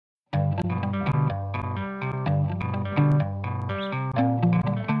Hi,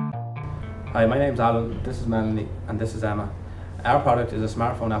 my name's Alan, this is Melanie, and this is Emma. Our product is a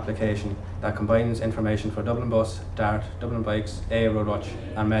smartphone application that combines information for Dublin Bus, DART, Dublin Bikes, AA Roadwatch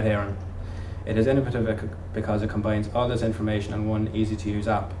and Med Éireann. It is innovative because it combines all this information in one easy-to-use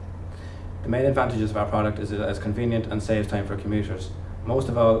app. The main advantages of our product is that it is convenient and saves time for commuters. Most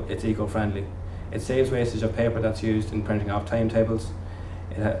of all, it's eco-friendly. It saves wastage of paper that's used in printing off timetables.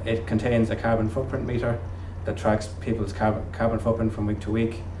 It contains a carbon footprint meter that tracks people's carbon footprint from week to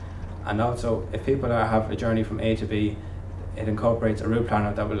week. And also, if people have a journey from A to B, it incorporates a route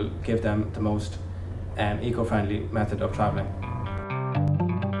planner that will give them the most eco-friendly method of travelling.